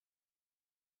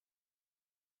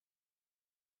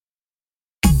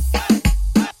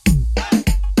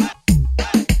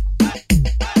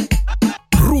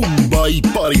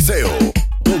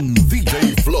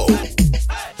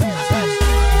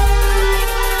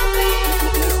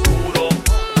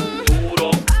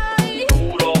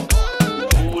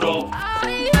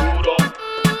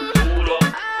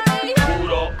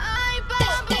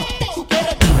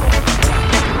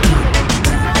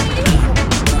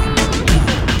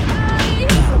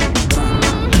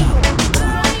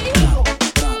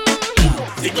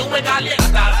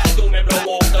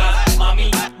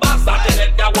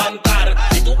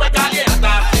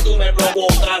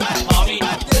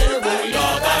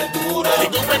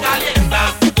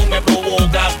calientas, si tú me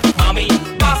provocas, mami,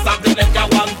 vas a tener que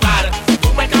aguantar. Si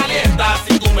tú me calientas,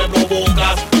 si tú me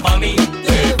provocas, mami,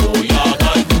 te voy a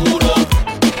dar duro.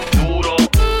 Duro,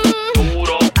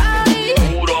 duro,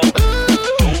 duro,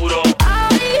 duro,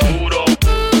 duro,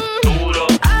 duro,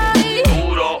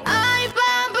 duro. Ay,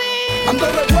 papi. Ando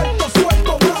revuelto,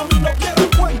 suelto, mami, no quiero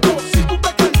cuento. Si tú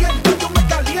te calientas, yo me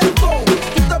caliento.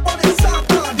 Tú te pones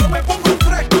sata, yo me pongo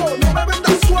fresco. No me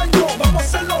vendas sueño, vamos a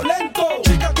hacerlo lento.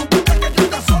 Chica, tú buscas que yo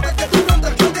te azote, que tú no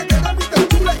te choques, que da mi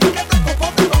textura y que te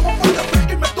cocote. Vamos por de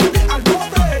fresco y me tuve al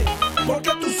bote.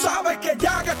 Porque tú sabes que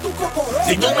ya que tu cocorote.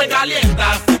 Si tú me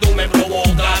calientas, si tú me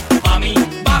provocas, mami,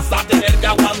 vas a tener que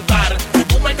aguantar. Si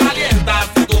tú me calientas,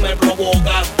 si tú me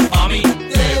provocas, mami,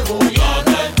 te voy a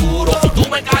dar duro. Si tú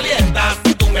me calientas,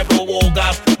 si tú me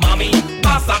provocas, mami,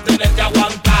 vas a tener que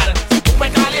aguantar. Si tú me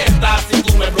calientas, si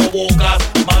tú me provocas,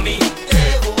 mami,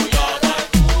 te voy a dar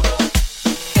duro.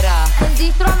 El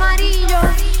distro amarillo.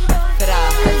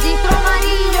 El distro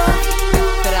amarillo.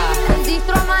 El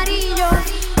distro amarillo.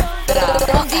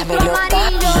 El distro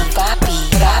amarillo.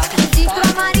 El distro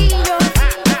amarillo.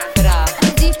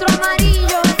 El distro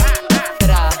amarillo.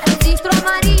 El distro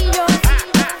amarillo.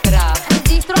 El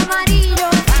distro amarillo.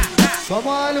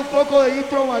 Vamos a darle un poco de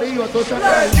distro amarillo a toda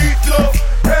esa El distro,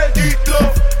 el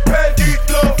distro, el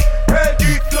distro, el distro, el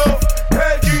distro,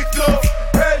 el distro,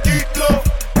 el distro,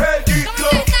 el distro, el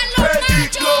distro, el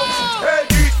distro, el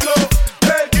distro,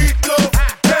 el distro,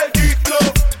 el distro,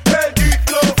 el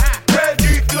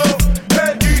distro, el distro,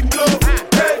 el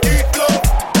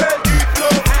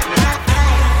distro.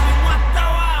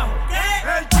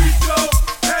 El distro,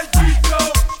 el distro, el distro,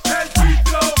 el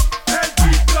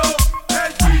distro, el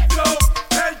distro,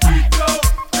 el distro, el distro, el distro,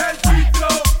 el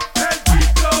distro, el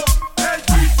distro, el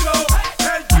distro,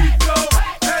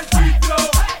 el distro,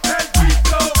 el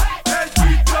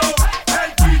distro, el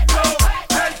distro,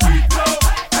 el distro,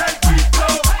 el distro.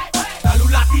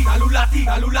 Galulati, galulati,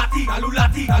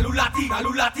 galulati, galulati,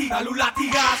 galulati, galulati,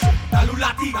 galulatigas.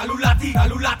 Galulati, galulati, galulati,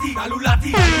 galulati,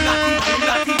 galulati,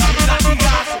 galulati,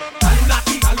 galulatigas.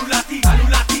 Galulati, galulati,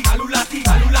 galulati, galulati,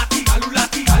 galulati,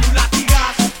 galulati,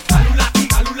 galulatigas. Galulati,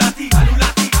 galulati,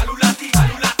 galulati, galulati,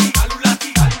 galulati, galulati,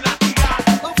 galulatigas.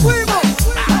 ¡Nos fuimos!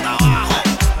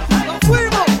 ¡Nos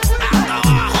fuimos!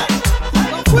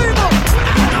 ¡Nos fuimos!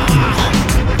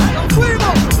 ¡Nos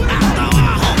fuimos!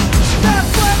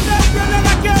 Después de vienen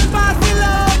aquí el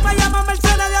vacilón. Me llama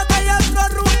Mercedes de acá y otro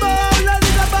rumbo. Le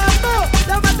dice vamos,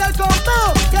 le mete el combo.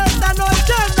 Que esta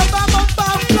noche nos vamos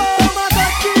pa' flow. Vamos a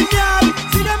cochinear,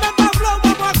 sígueme pa' flow,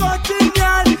 vamos a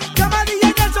cochinear. Llama a DJ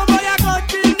Nelson, voy a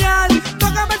cochinear.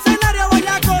 Tócame el escenario, voy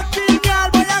a cochinear.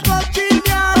 Voy a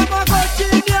cochinear, vamos a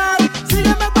cochinear.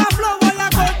 Sígueme pa' flow, voy a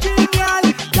cochinear.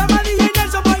 Llama a DJ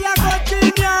Nelson, voy a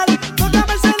cochinear.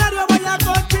 Tócame el escenario, voy a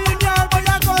cochinear. Voy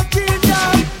a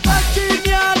cochinear,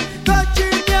 cochinear,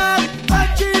 cochinear,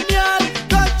 cochinear,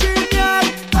 cochinear,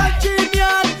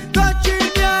 cochinear,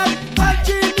 cochinear,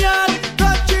 cochinear,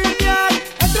 cochinear.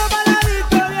 Entro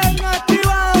baladito bien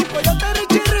activado. Coyote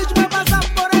Richie Rich me pasan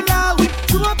por el lado.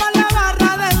 Subo pa' la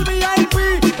barra del VIP.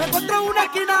 Me encuentro en una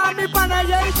esquina a mi pana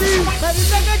JT. Me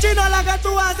dice que chino la que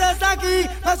tú haces aquí.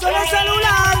 Me suena el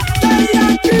celular, estoy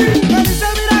aquí. Me dice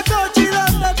mira Cochi,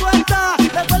 ¿dónde tú estás?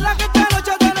 Recuerda que esta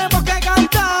noche tenemos que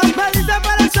cantar. Me dice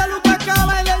para el celu que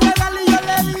acaba de llegar y yo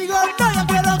le digo no, yo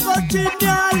quiero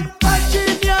cochinear.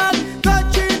 Cochinear,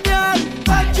 cochinear,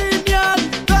 cochinear,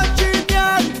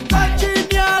 cochinear, cochinear,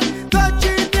 cochinear,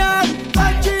 cochinear,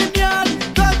 cochinear,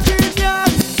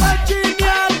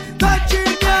 cochinear, cochinear,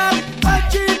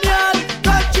 cochinear,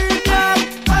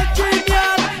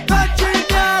 cochinear,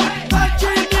 cochinear,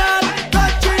 cochinear,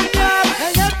 cochinear.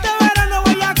 En este verano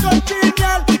voy a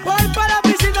cochinear. Voy para la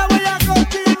piscina, voy a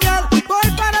cochinear. Voy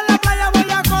para la playa, voy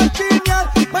a cochinear.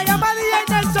 Me llama DJ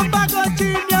Nelson pa'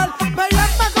 cochinear. Me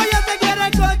llama Coyote, quiere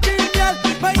cochinear.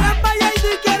 Me llama JD,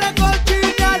 quiere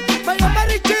cochinear. Me llama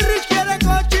Richie Rich, quiere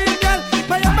cochinear.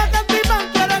 Me llama Candyman,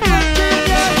 quiere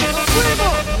cochinear. Nos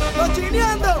fuimos,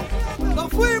 cochineando. Nos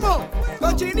fuimos,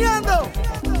 cochineando.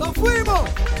 Nos fuimos,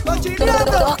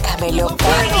 cochineando. Tócamelo, Nos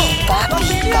fuimos, papi,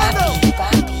 cochineando.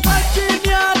 papi.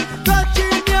 Cochinear,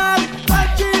 cochinear,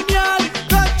 cochinear,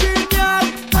 cochinear, cochinear,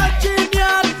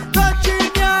 cochinear,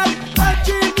 cochinear,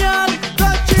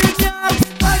 cochinear, cochinear,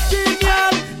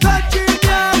 cochinear,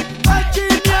 cochinear,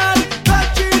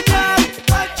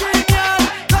 cochinear,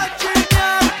 cochinear,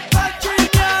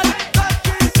 cochinear,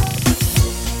 cochinear.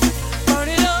 Burn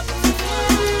it up,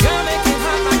 girl, make it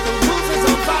hot like the roof is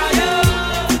on fire.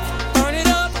 Burn it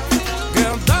up,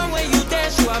 girl, burn when you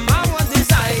dance, you are my one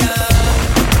desire.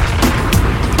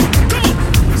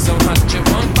 So hot you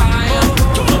on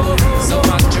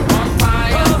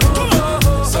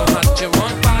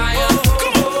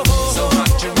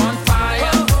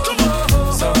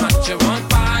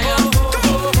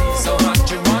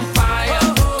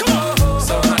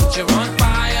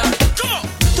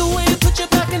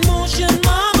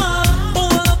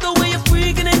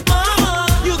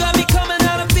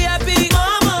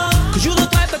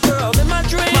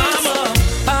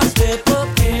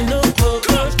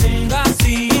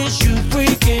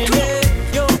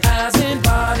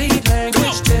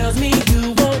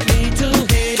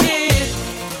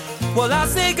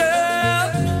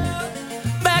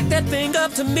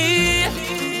up to me.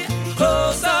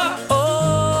 Closer,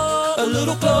 oh, a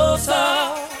little closer.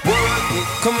 Work it,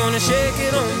 come on and shake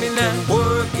it on me now.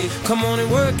 Work it, come on and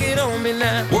work it on me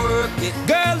now. Work it,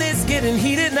 girl, it's getting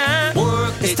heated now.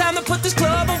 Work it, it's time to put this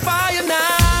club on fire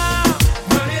now.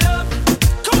 Burn it up,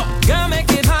 come on, girl,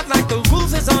 make it hot like the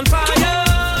roof is on fire.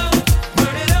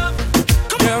 Burn it up,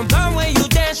 come on, girl, the way you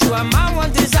dance, you are my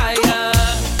one desire.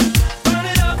 Burn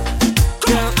it up,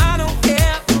 girl, I don't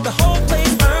care if the whole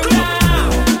place burns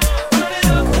down. Burn it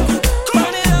up,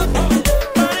 burn it up,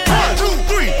 burn it up. 1, 2,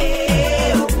 3.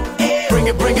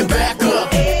 Bring it back up.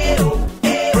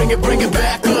 Bring it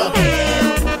back up.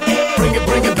 Bring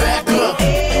it back up.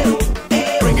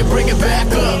 Bring it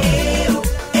back up.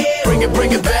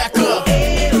 Bring it back up.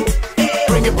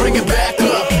 Bring it back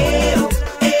up.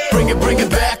 Bring it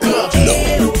back up.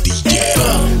 Low DJ.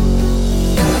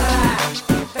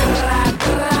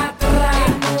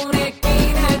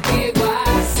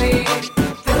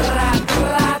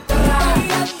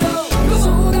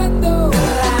 Sudando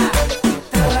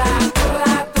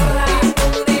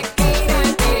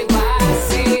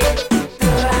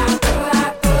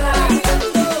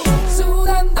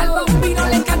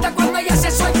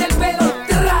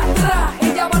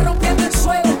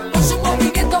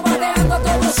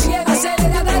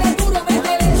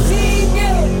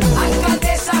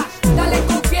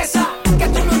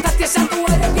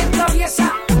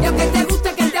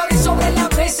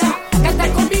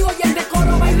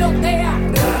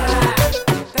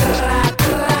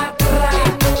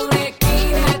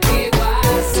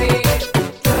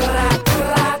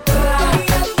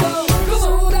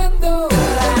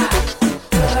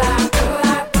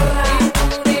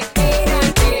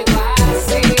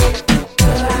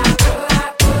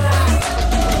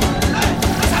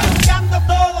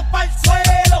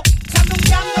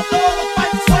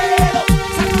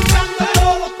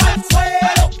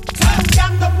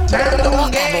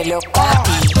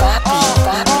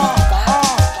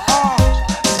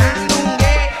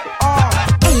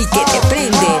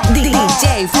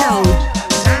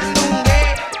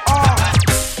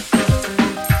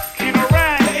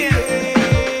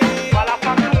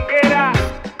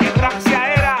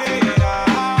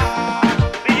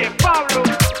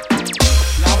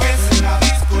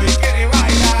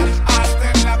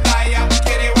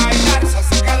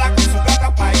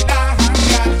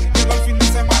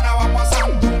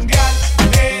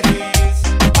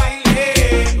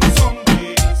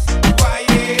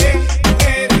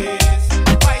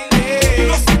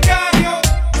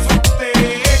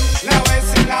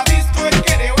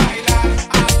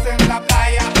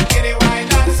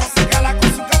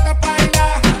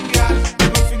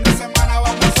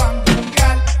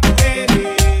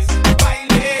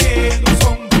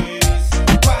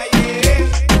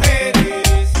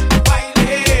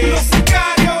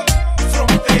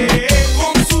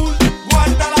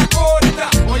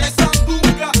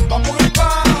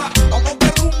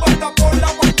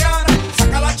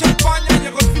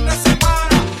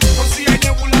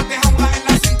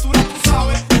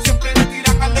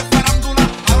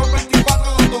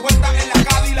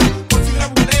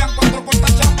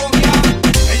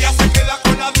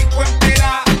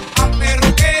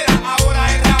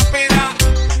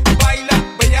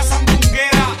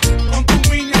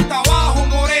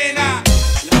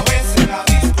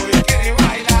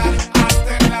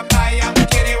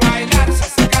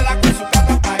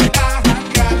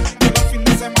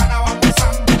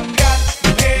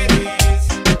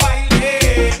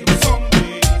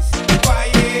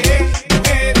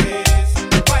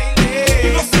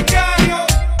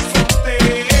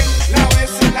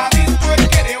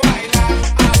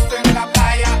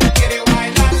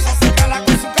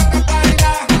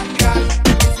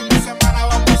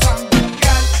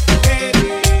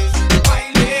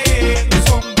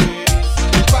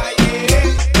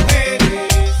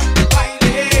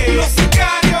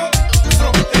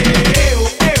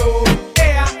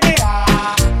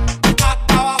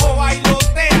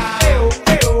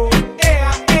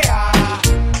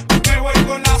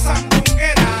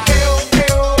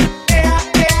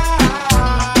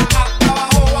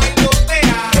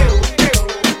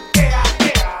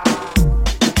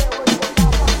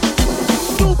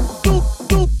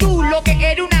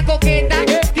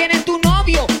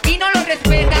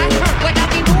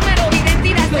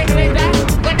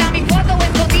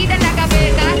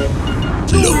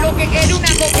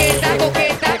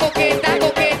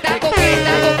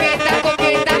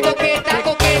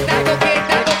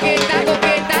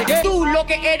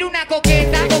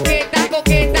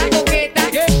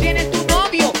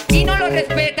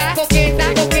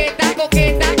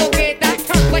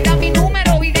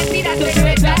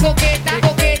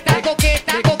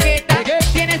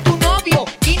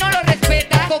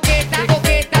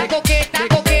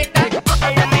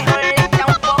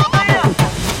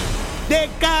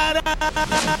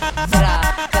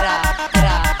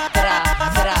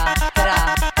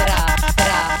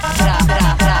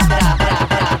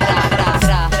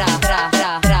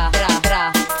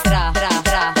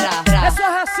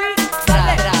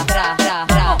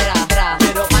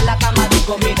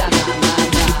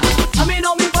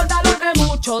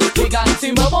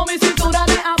Muevo mi cintura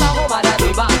de abajo para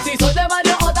arriba. Si soy de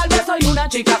barrio o tal vez soy una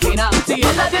chica fina. Si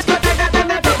en la discoteca te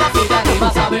me pego y te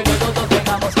anima, sabe que todos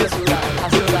tengamos que sudar, a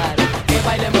sudar. Que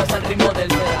bailemos al ritmo del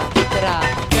tra,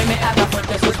 que me haga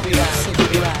fuerte suspirar,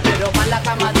 pero pa' la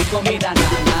cama di comida,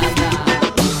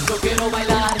 Yo quiero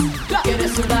bailar,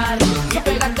 quieres sudar y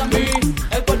pegarte a mí,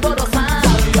 el cuerpo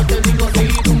rosado. Yo te digo si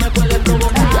tú me puedes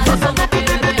provocar, eso no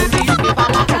quiere decir que pa'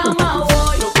 la cama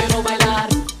voy. Yo quiero bailar,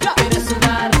 quieres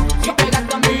sudar y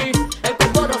pegarte a mí, el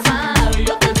cuerpo rosado.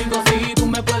 Yo te digo si tú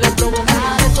me puedes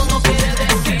provocar, eso no quiere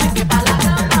decir que pa' la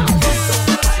cama voy.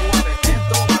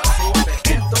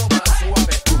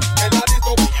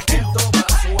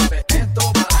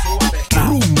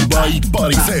 Rumba y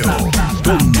pariseo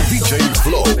con DJ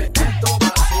Flow.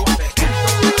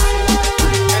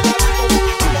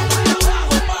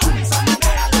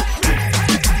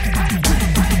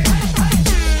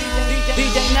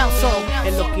 DJ Nelson,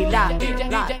 el Loquila,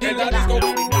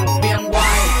 bien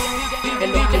guay.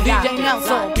 El DJ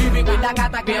Nelson, y la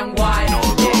gata bien guay.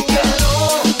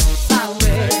 Quiero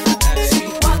saber si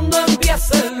cuando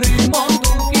empiece el ritmo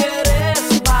tú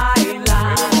quieres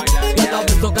bailar. Y a la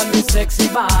vez tocar mi sexy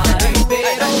body,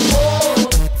 pero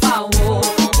por favor,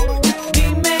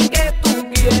 dime que tú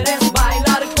quieres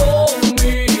bailar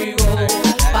conmigo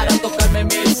para tocarme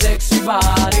mi sexy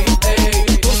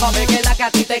body. Tú sabes que la que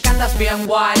a ti te cantas bien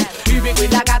guay. Y Vico y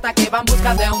la gata que van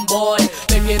busca de un boy.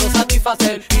 Te quiero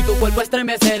satisfacer y tu cuerpo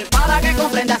estremecer, para que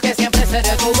comprendas que siempre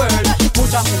seré tu girl.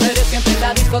 Muchas mujeres siempre en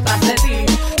la disco tras de ti,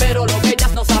 pero lo que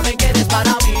ellas no saben que eres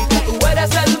para mí. Que tú eres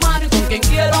el man con quien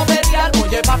quiero pelear.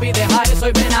 Oye papi, deja eso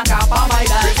y ven acá pa'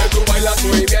 bailar. Dice tú bailas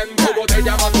muy bien, ¿cómo te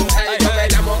llamas tú? Hey, yo te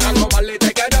llamo Cango Marley,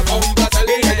 te quiero complacer.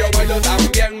 Y que yo bailo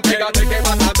también, fíjate que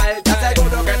vas a ver. Te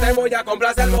aseguro que te voy a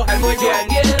complacer, mujer, muy bien.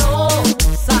 Quiero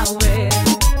saber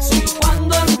si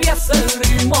cuando empiece el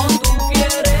ritmo tú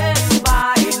quieres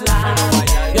bailar.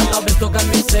 Y a la vez tocar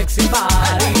mi sexy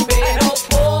body, pero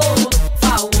por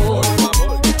favor,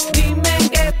 dime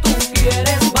que tú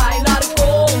quieres bailar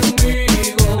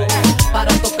conmigo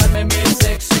para tocarme mi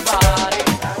sexy body.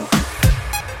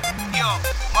 Yo,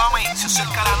 mami, se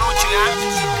acerca la noche,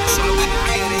 eso es lo que tú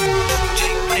quieres.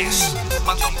 J-Press,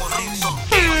 Bando Corrupto,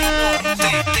 T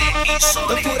y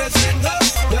Sony. Oscureciendo,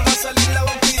 ya va a salir la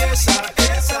vampiresa,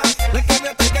 esa, la que me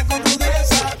ataca con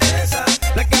rudeza, esa,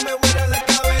 la que me vuela la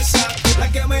cabeza,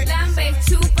 la que me Lambe,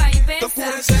 chupa y besa.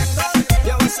 oscureciendo,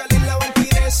 ya va a salir la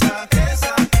vampiresa,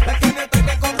 esa, la que me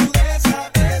ataca con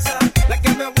rudeza, esa, la que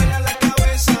me vuela la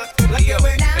cabeza, la que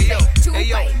me Lambe, chupa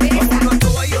y besa. vámonos a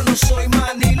toa, yo no soy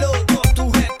manilo, con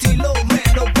tus estilos me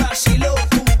lo vacilo,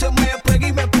 tú te me pegas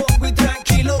y me pongo y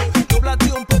tranquilo,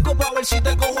 doblate un poco pa' ver si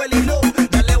te cojo el hilo,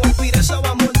 dale vampiresa,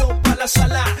 vámonos pa' la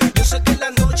sala, yo sé que en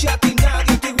la noche a ti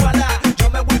nadie te iguala, yo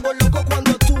me vuelvo loco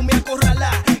cuando tú me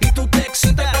acorralas, y tú te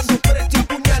excitas cuando preste a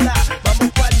puñalar,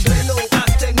 vamos pa'l duelo,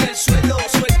 hasta en el suelo,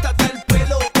 suéltate el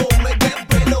pelo, o me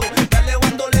desvelo, dale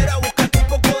bandolera, búscate un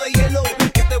poco de hielo,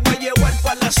 que te voy a llevar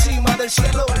pa' la cima del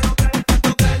cielo.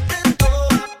 Tocarte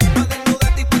toda, pa'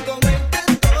 desnudarte y pa' comerte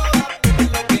toda,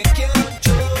 es lo que quiero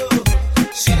yo,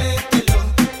 siéntelo,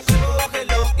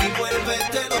 cógelo y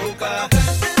vuélvete loca.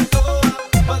 Tocarte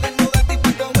toda, pa' desnudarte y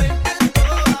pa' comerte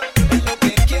toda, es lo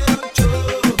que quiero yo,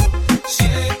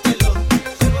 siéntelo,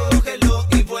 cógelo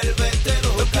y vuélvete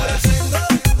loca. Oscureciendo,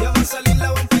 ya va a salir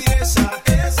la vampiresa,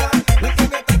 esa, la que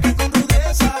me ataca con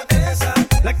rudeza, esa,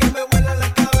 la que me vuela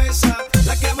la cabeza,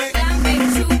 la que me Lambe,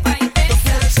 chupa y besa.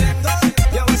 oscureciendo,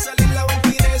 ya va a salir la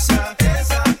vampiresa,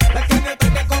 esa, la que me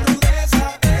ataca con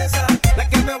rudeza, esa, la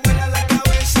que me vuela la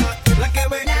cabeza, la que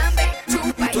me Lambe,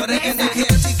 chupa Tú y eres besa.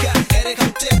 energética, eres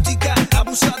auténtica,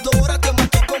 abusadora, te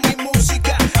mato con mi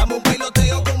música. Amo un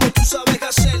bailoteo como tú sabes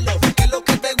hacerlo. Que lo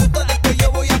que te gusta después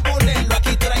yo voy a ponerlo.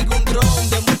 Aquí traigo un dron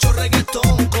de mucho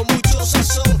reggaetón, con mucho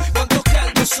sazón. ¿Cuántos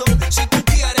caldos son? Si tú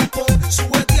quieres pon,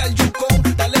 súbete al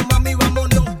yukon. Dale mami,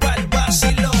 vámonos pa'l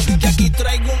vacilón. Que aquí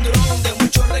traigo un dron de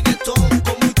mucho reggaetón,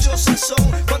 con mucho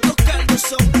sazón. ¿Cuántos caldos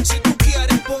son? Si tú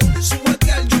quieres pon,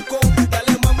 súbete al yukon.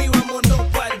 Dale mami, vámonos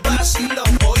pa'l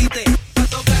vacilón. Oíste. Pa'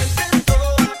 tocarte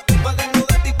toda, pa'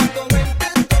 desnudarte y pa' comerte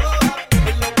toda,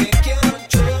 es lo que quiero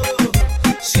yo,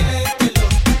 siéntelo,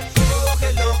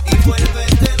 cógelo y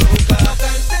vuélvete loca.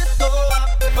 Tocarte toda,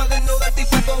 pa' desnudarte y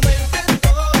pa' comerte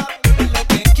toda, es lo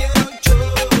que quiero yo,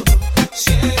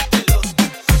 siéntelo,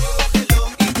 cógelo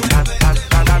y vuélvete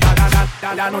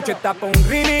loca. La noche está pa' un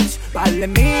remix, vale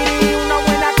miri, una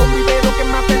buena combi, pero que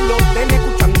maten los tenis,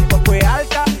 escuchando un poco de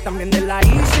alta, también de la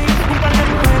Easy, un par de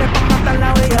mujeres pa' matar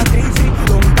la bella crisis,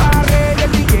 Don Barre y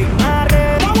el DJ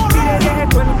Marre, y le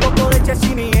dejé con un poco de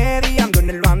Chessin y Eddie, ando en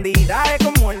el bandidaje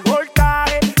como el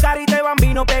voltaje, carita de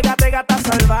bambino, pégate gata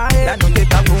salvaje, la noche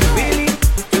está pa' un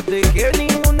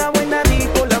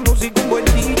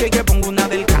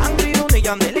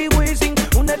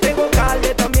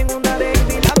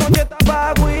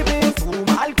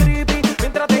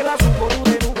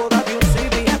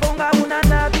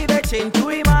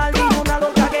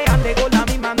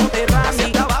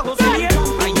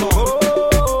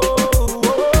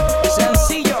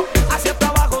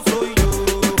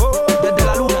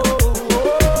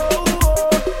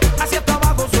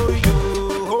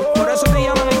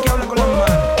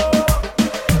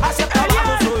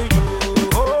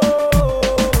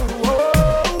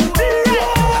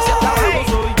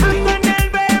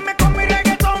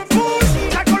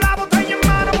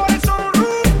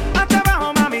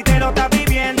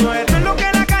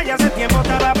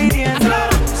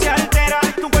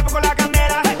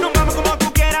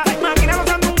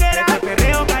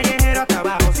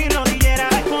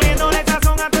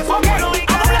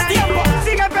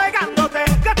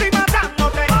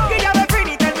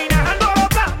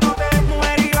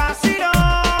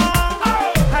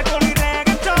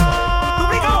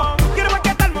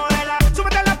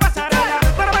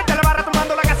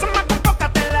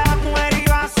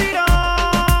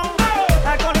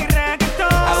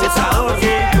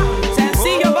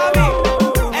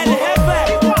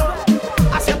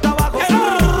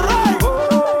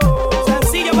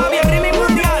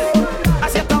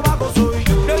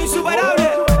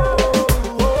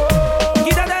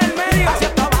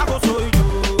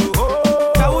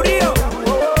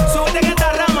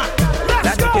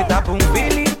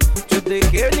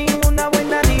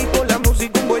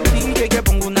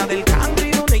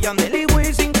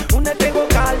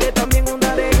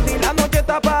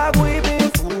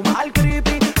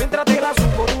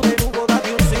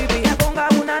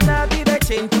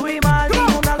siento y mal. Y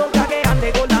una loca que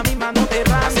ande con la misma no te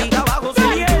rame. Hacia abajo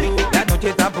soy yo. La noche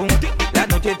está pum, la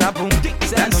noche está pum,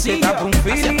 la noche está pum,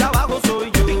 hacia abajo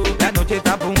soy yo. La noche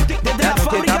está pum, desde la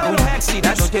fábrica de los éxitos.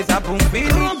 La noche está pum,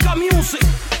 Ronca Music.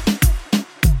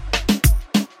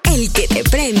 El que te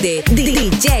prende,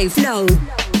 DJ Flow.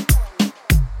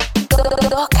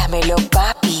 Tócamelo,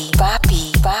 papi,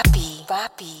 papi, papi,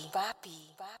 papi,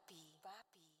 papi, papi.